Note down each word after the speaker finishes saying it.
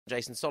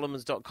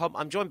JasonSolomons.com.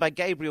 I'm joined by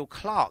Gabriel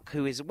Clarke,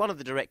 who is one of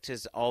the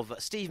directors of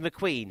Steve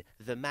McQueen,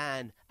 The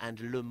Man and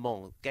Le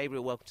Mans.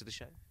 Gabriel, welcome to the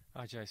show.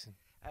 Hi, Jason.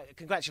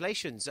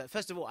 Congratulations.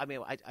 First of all,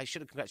 I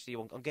should have congratulated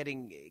you on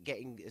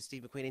getting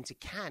Steve McQueen into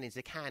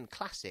Cannes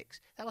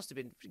Classics. That must have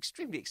been an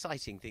extremely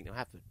exciting thing to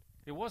happen.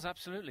 It was,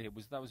 absolutely.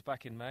 That was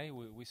back in May.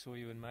 We saw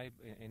you in May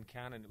in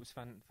Cannes, and it was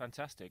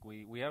fantastic.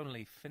 We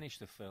only finished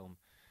the film,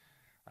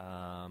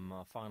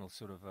 our final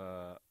sort of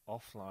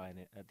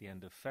offline at the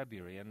end of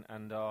February,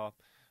 and our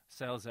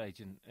sales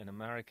agent in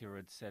America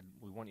had said,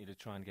 we want you to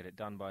try and get it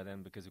done by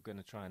then because we're going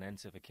to try and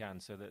enter for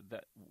Cannes. So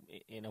that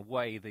in a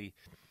way, the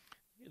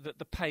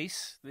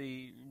pace,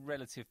 the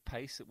relative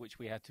pace at which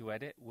we had to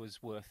edit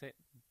was worth it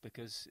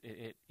because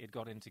it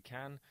got into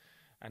Cannes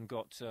and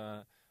got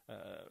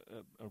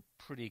a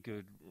pretty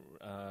good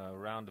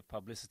round of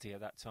publicity at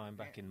that time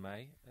back in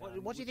May.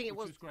 What do you think it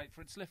was? Which was great for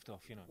its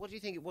liftoff, you know. What do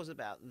you think it was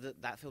about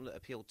that film that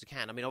appealed to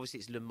Cannes? I mean, obviously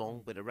it's Le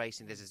Mans, but a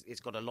racing.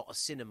 It's got a lot of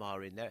cinema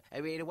in there.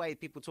 I mean, in a way,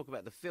 people talk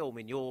about the film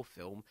in your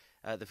film,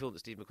 the film that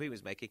Steve McQueen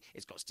was making.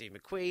 It's got Steve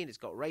McQueen. It's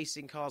got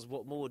racing cars.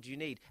 What more do you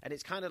need? And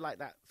it's kind of like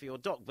that for your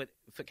doc, but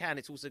for Cannes,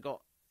 it's also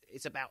got.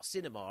 It's about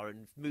cinema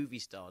and movie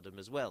stardom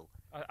as well.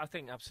 I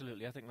think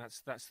absolutely. I think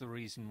that's the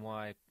reason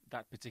why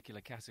that particular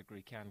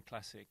category, Cannes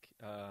Classic,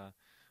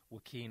 were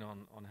keen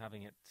on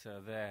having it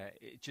there.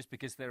 Just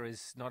because there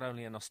is not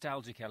only a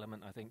nostalgic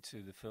element, I think,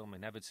 to the film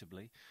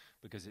inevitably,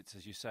 because it's,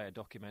 as you say, a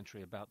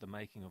documentary about the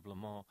making of Le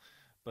Mans,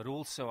 but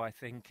also I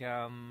think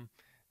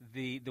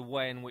the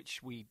way in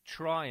which we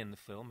try in the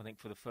film, I think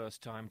for the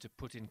first time, to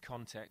put in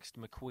context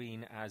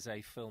McQueen as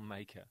a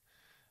filmmaker.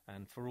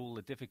 And for all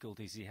the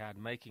difficulties he had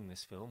making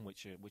this film,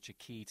 which are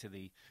key to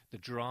the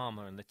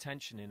drama and the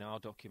tension in our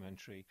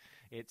documentary,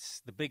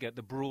 it's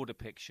the broader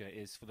picture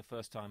is for the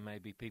first time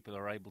maybe people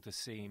are able to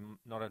see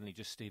not only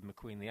just Steve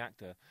McQueen the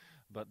actor,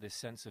 but this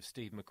sense of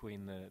Steve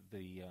McQueen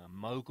the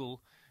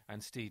mogul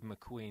and Steve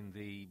McQueen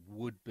the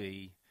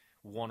would-be,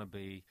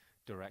 wannabe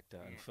director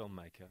and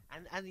filmmaker.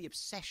 And the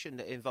obsession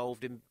that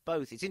involved in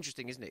both. It's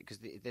interesting, isn't it? Because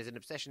there's an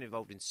obsession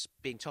involved in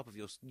being top of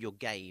your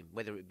game,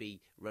 whether it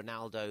be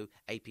Ronaldo,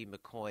 AP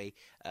McCoy,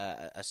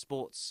 a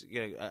sports,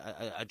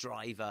 a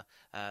driver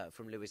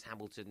from Lewis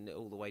Hamilton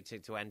all the way to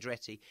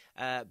Andretti,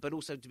 but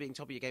also to being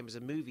top of your game as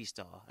a movie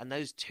star. And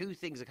those two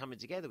things are coming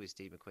together with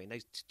Steve McQueen,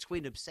 those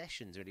twin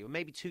obsessions, really, or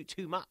maybe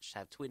too much to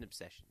have twin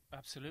obsessions.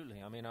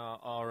 Absolutely. I mean,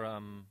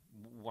 our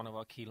one of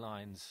our key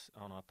lines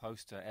on our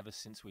poster, ever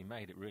since we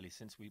made it, really,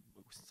 since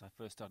I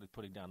first started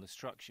putting down the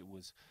structure,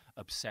 was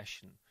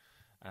obsession,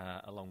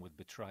 along with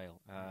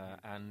betrayal.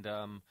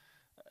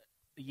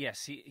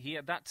 Yes, he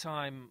at that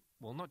time,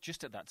 well, not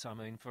just at that time,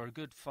 I mean, for a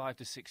good 5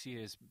 to 6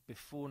 years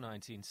before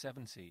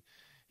 1970,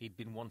 he'd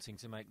been wanting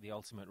to make the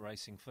ultimate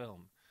racing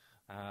film.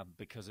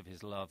 Because of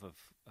his love of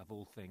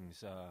all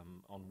things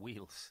on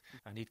wheels.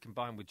 And he'd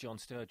combined with John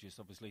Sturges,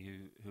 obviously,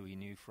 who he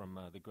knew from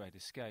The Great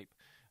Escape,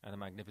 and The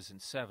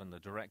Magnificent Seven, the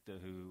director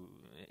who,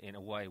 in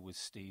a way, was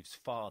Steve's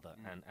father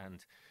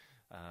and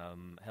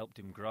helped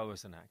him grow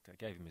as an actor,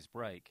 gave him his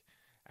break.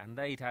 And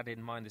they'd had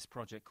in mind this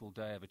project called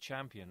Day of a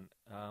Champion,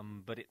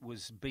 but it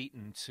was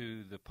beaten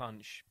to the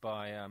punch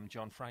by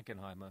John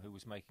Frankenheimer, who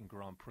was making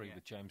Grand Prix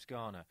with James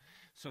Garner.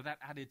 So that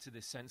added to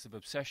this sense of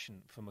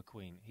obsession for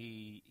McQueen.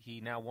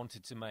 He now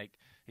wanted to make,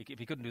 if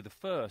he couldn't do the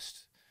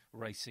first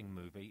racing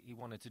movie, he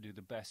wanted to do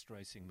the best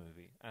racing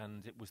movie.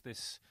 And it was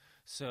this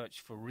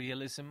search for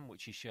realism,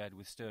 which he shared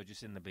with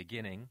Sturges in the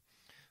beginning,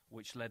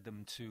 which led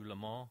them to Le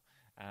Mans,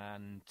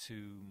 and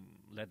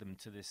led them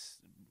to this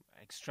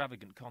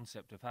extravagant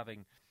concept of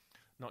having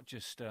not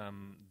just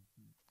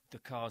the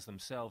cars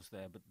themselves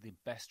there, but the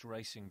best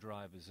racing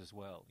drivers as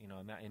well. You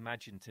know,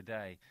 imagine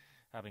today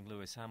having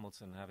Lewis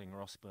Hamilton, having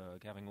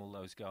Rosberg, having all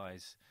those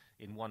guys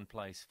in one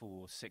place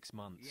for 6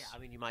 months. Yeah, I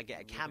mean, you might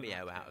get a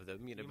cameo out of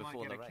them, before the race. You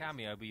might get a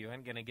cameo, but you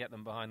ain't going to get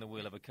them behind the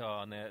wheel of a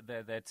car, and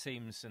their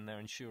teams and their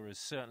insurers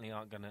certainly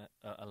aren't going to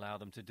allow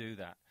them to do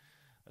that,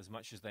 as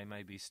much as they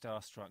may be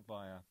starstruck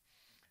by a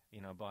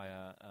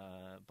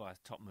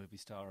top movie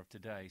star of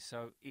today.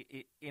 So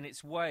in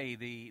its way,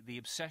 the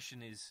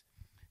obsession is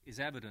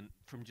evident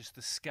from just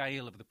the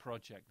scale of the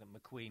project that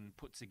McQueen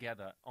put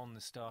together on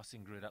the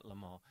starting grid at Le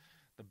Mans.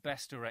 The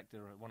best director,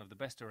 one of the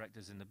best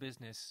directors in the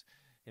business,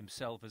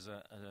 himself as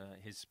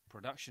his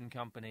production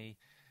company,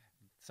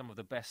 some of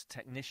the best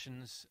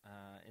technicians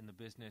in the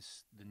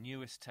business, the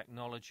newest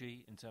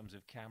technology in terms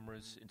of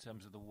cameras, in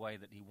terms of the way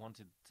that he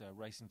wanted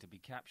racing to be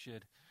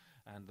captured,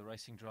 and the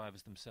racing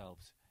drivers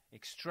themselves.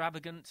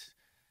 Extravagant,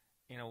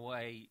 in a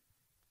way,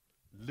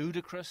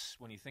 ludicrous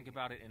when you think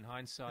about it in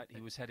hindsight.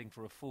 He was heading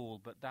for a fall,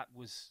 but that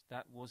was,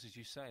 as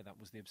you say, that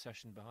was the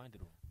obsession behind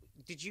it all.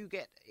 Did you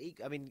get,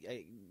 I mean,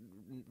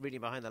 reading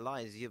behind the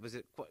lines, was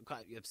it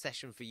quite an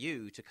obsession for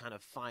you to kind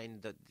of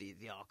find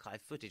the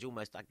archive footage,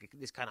 almost like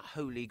this kind of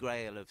holy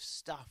grail of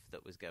stuff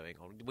that was going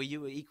on? Were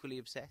you equally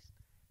obsessed?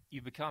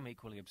 You become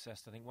equally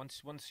obsessed. I think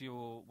once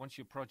your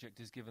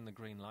project is given the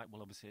green light,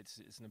 well, obviously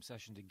it's an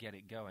obsession to get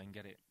it going,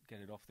 get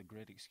it off the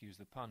grid. Excuse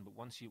the pun. But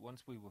once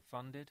we were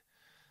funded,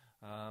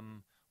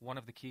 one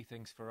of the key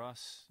things for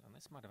us, and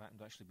this might have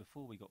happened actually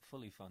before we got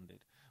fully funded,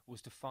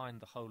 was to find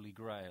the Holy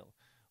Grail,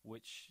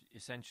 which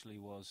essentially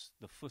was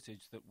the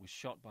footage that was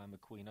shot by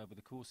McQueen over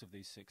the course of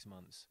these 6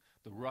 months,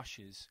 the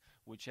rushes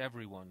which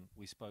everyone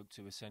we spoke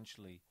to,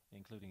 essentially,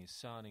 including his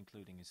son,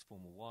 including his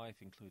former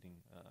wife, including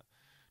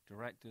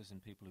directors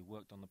and people who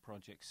worked on the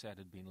project, said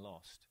had been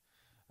lost.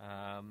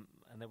 And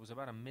there was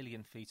about 1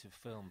 million feet of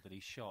film that he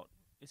shot,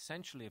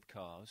 essentially of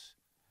cars,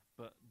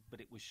 but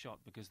it was shot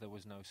because there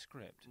was no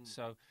script.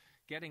 So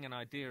getting an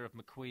idea of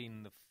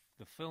McQueen,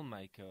 the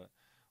filmmaker,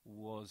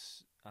 would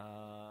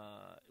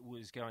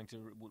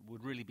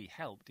really be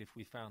helped if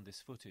we found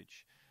this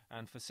footage.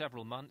 And for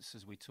several months,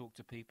 as we talked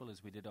to people,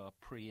 as we did our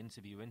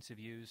pre-interview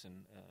interviews,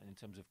 and in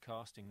terms of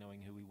casting,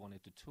 knowing who we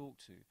wanted to talk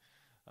to,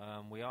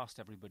 we asked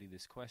everybody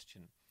this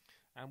question.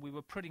 And we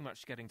were pretty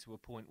much getting to a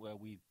point where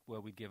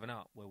we'd given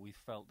up, where we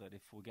felt that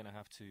if we're going to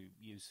have to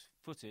use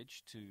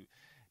footage to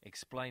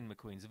explain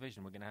McQueen's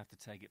vision, we're going to have to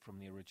take it from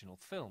the original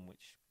film,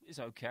 which is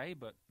okay,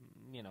 but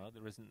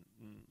there isn't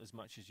as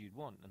much as you'd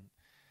want. And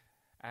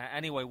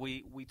anyway,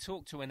 we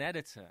talked to an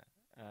editor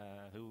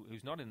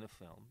who's not in the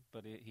film,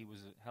 but he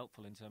was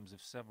helpful in terms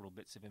of several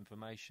bits of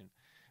information.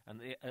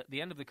 And at the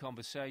end of the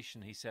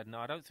conversation, he said, "No,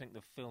 I don't think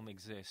the film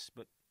exists,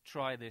 but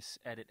try this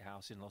edit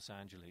house in Los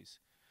Angeles."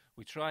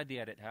 We tried the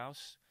edit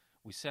house.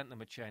 We sent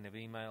them a chain of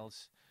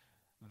emails.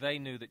 They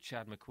knew that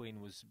Chad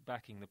McQueen was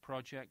backing the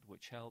project,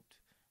 which helped.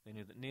 They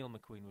knew that Neil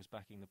McQueen was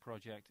backing the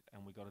project,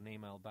 and we got an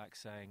email back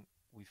saying,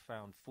 "We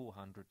found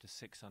 400 to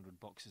 600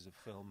 boxes of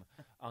film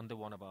under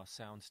one of our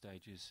sound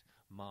stages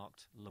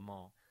marked Le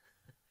Mans."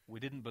 We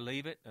didn't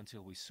believe it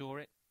until we saw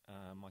it.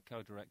 My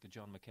co-director,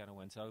 John McKenna,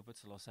 went over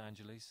to Los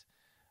Angeles,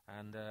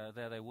 and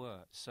there they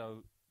were.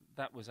 So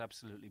that was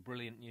absolutely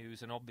brilliant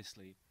news, and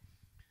obviously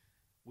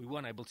we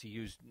weren't able to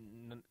use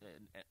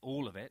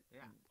all of it.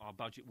 Yeah. Our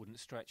budget wouldn't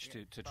stretch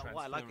to transfer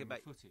what I like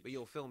about footage.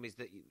 your film is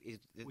that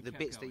the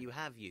bits that you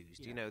have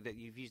used, that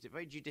you've used it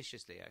very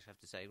judiciously, I have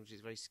to say, which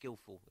is very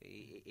skillful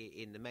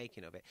in the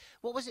making of it.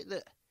 What was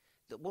it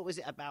what was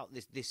it about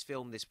this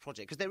film, this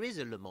project? Because there is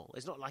a Le Mans.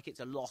 It's not like it's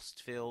a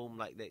lost film,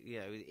 like that.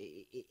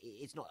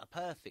 It's not a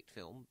perfect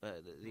film,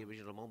 the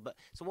original Le Mans. But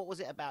so, what was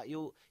it about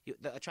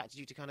that attracted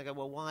you to kind of go,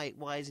 well,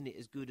 why isn't it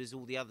as good as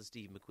all the other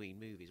Steve McQueen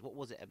movies? What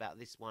was it about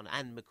this one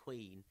and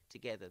McQueen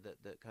together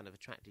that kind of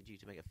attracted you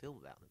to make a film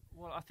about them?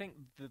 Well, I think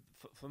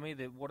for me,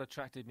 what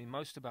attracted me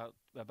most about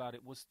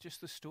it was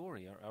just the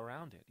story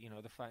around it.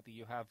 The fact that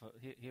you have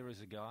here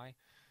is a guy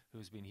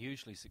who's been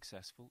hugely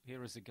successful.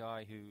 Here is a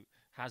guy who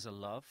has a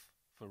love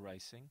for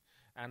racing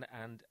and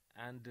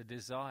a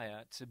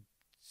desire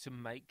to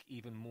make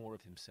even more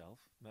of himself.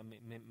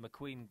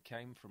 McQueen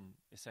came from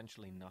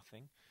essentially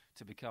nothing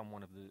to become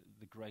one of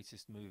the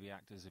greatest movie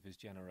actors of his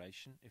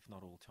generation, if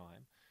not all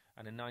time.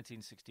 And in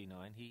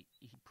 1969, he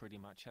pretty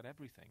much had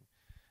everything.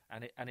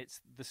 And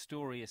it's the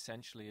story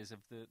essentially is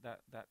of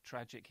that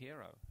tragic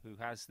hero who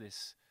has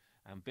this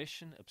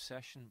ambition,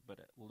 obsession, but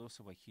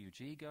also a huge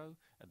ego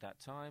at that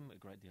time, a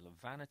great deal of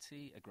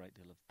vanity, a great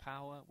deal of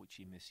power, which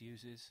he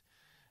misuses.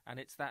 And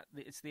it's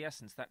the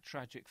essence, that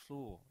tragic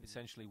flaw,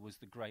 essentially, was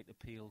the great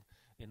appeal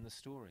in the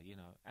story,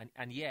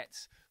 And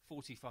yet,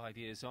 45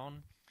 years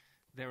on,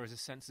 there is a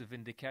sense of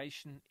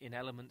vindication in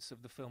elements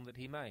of the film that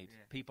he made.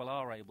 Yeah. People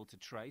are able to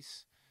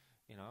trace,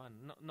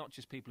 and not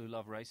just people who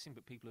love racing,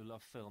 but people who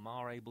love film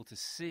are able to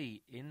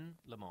see in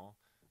Le Mans,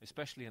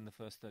 especially in the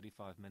first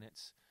 35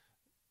 minutes,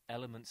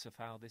 elements of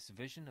how this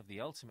vision of the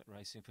ultimate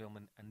racing film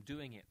and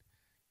doing it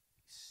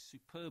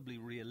superbly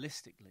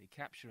realistically,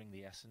 capturing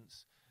the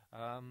essence,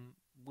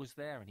 was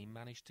there, and he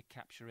managed to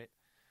capture it,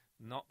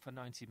 not for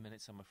 90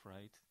 minutes, I'm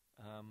afraid,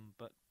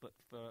 but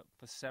for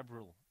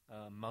several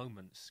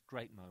moments,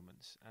 great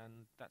moments,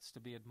 and that's to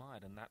be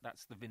admired, and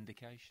that's the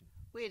vindication.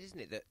 Weird, isn't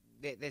it,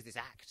 that there's this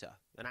actor,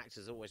 and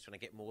actors are always trying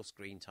to get more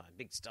screen time.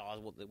 Big stars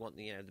want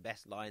the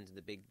best lines and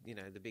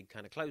the big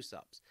kind of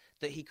close-ups,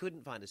 that he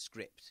couldn't find a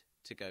script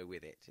to go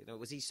with it.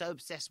 Was he so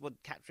obsessed with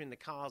capturing the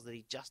cars that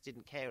he just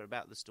didn't care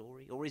about the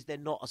story, or is there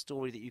not a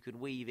story that you can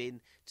weave in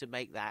to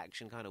make that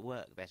action kind of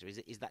work better?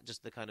 Is that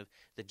just the kind of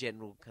the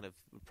general kind of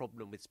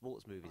problem with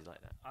sports movies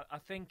like that? I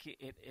think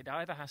it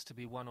either has to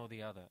be one or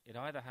the other. It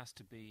either has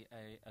to be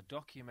a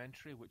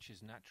documentary which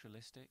is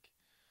naturalistic,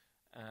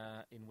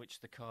 in which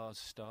the cars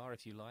star,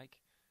 if you like.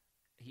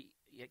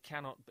 It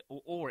cannot,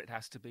 or it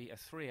has to be a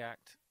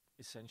 3-act,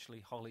 essentially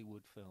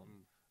Hollywood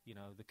film.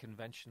 The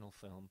conventional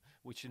film,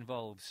 which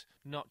involves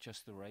not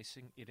just the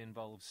racing, it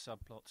involves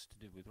subplots to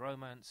do with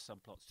romance,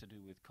 subplots to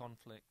do with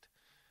conflict,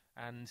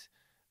 and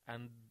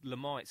Le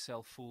Mans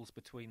itself falls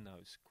between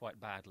those quite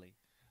badly.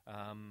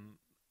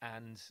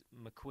 And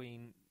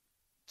McQueen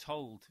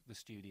told the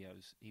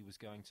studios he was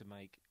going to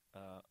make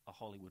a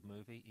Hollywood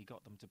movie. He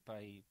got them to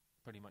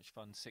pretty much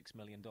fund $6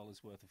 million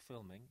worth of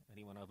filming, and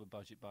he went over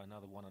budget by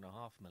another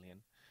 $1.5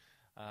 million.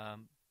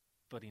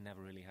 But he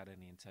never really had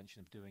any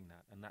intention of doing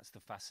that, and that's the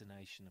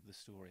fascination of the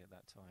story at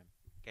that time.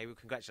 Gabriel,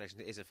 congratulations.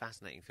 It is a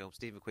fascinating film.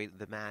 Steve McQueen,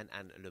 The Man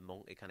and Le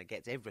Mans, it kind of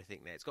gets everything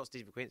there. It's got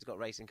Steve McQueen, it's got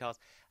racing cars,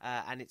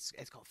 and it's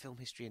got film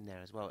history in there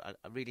as well. I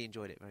really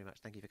enjoyed it very much.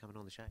 Thank you for coming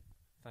on the show.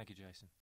 Thank you, Jason.